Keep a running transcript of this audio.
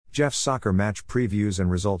Jeff's Soccer Match Previews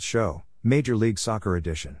and Results Show, Major League Soccer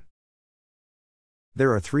Edition.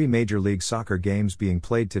 There are 3 Major League Soccer games being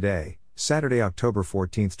played today, Saturday, October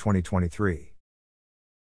 14, 2023.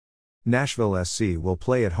 Nashville SC will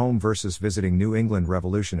play at home versus visiting New England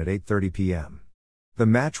Revolution at 8:30 p.m. The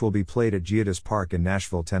match will be played at Geodis Park in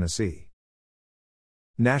Nashville, Tennessee.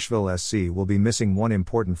 Nashville SC will be missing one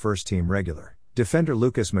important first-team regular. Defender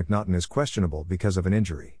Lucas McNaughton is questionable because of an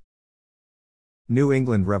injury. New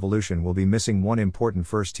England Revolution will be missing one important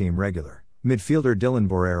first-team regular. Midfielder Dylan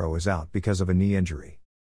Borrero is out because of a knee injury.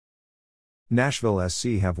 Nashville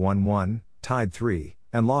SC have won 1, tied 3,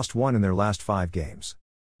 and lost 1 in their last 5 games.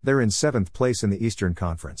 They're in 7th place in the Eastern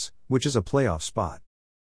Conference, which is a playoff spot.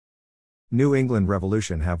 New England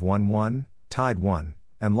Revolution have won 1, tied 1,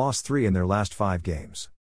 and lost 3 in their last 5 games.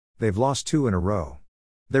 They've lost 2 in a row.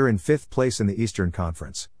 They're in 5th place in the Eastern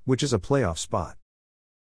Conference, which is a playoff spot.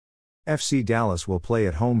 FC Dallas will play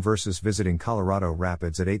at home versus visiting Colorado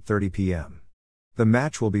Rapids at 8:30 p.m. The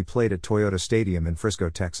match will be played at Toyota Stadium in Frisco,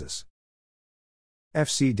 Texas.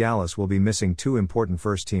 FC Dallas will be missing 2 important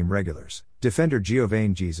first-team regulars. Defender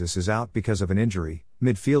Giovanni Jesus is out because of an injury.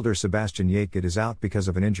 Midfielder Sebastian Yates is out because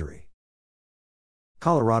of an injury.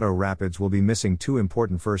 Colorado Rapids will be missing 2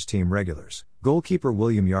 important first-team regulars. Goalkeeper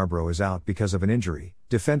William Yarbrough is out because of an injury.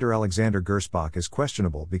 Defender Alexander Gersbach is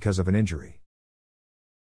questionable because of an injury.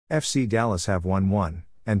 FC Dallas have won 1,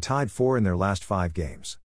 and tied 4 in their last 5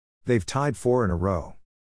 games. They've tied 4 in a row.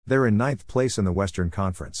 They're in 9th place in the Western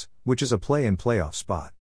Conference, which is a play-in playoff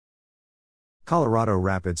spot. Colorado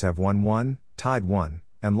Rapids have won 1, tied 1,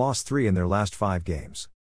 and lost 3 in their last 5 games.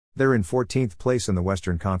 They're in 14th place in the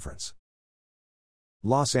Western Conference.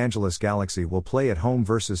 Los Angeles Galaxy will play at home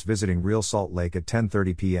versus visiting Real Salt Lake at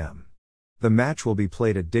 10:30 p.m. The match will be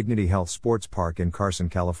played at Dignity Health Sports Park in Carson,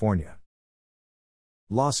 California.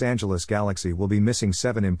 Los Angeles Galaxy will be missing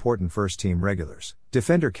 7 important first-team regulars.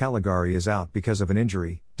 Defender Caligari is out because of an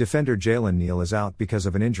injury. Defender Jalen Neal is out because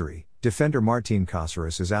of an injury. Defender Martin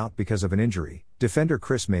Caceres is out because of an injury. Defender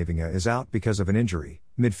Chris Mavinga is out because of an injury.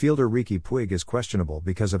 Midfielder Ricky Puig is questionable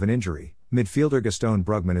because of an injury. Midfielder Gaston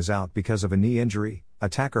Brugman is out because of a knee injury.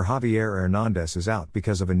 Attacker Javier Hernandez is out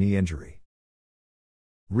because of a knee injury.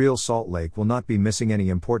 Real Salt Lake will not be missing any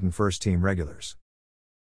important first-team regulars.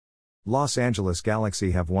 Los Angeles Galaxy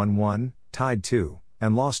have won 1, tied 2,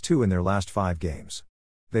 and lost 2 in their last 5 games.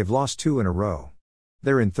 They've lost 2 in a row.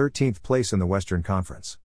 They're in 13th place in the Western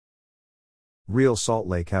Conference. Real Salt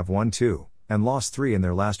Lake have won 2, and lost 3 in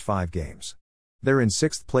their last 5 games. They're in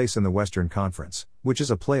 6th place in the Western Conference, which is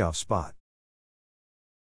a playoff spot.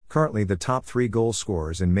 Currently the top 3 goal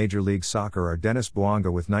scorers in Major League Soccer are Dennis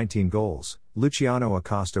Bouanga with 19 goals, Luciano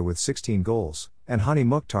Acosta with 16 goals, and Hani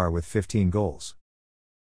Mukhtar with 15 goals.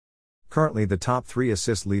 Currently the top 3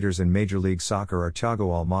 assist leaders in Major League Soccer are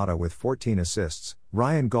Thiago Almada with 14 assists,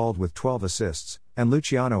 Ryan Gauld with 12 assists, and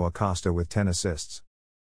Luciano Acosta with 10 assists.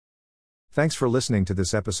 Thanks for listening to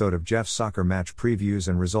this episode of Jeff's Soccer Match Previews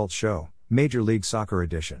and Results Show, Major League Soccer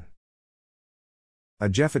Edition. A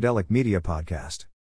Jeffadelic Media Podcast.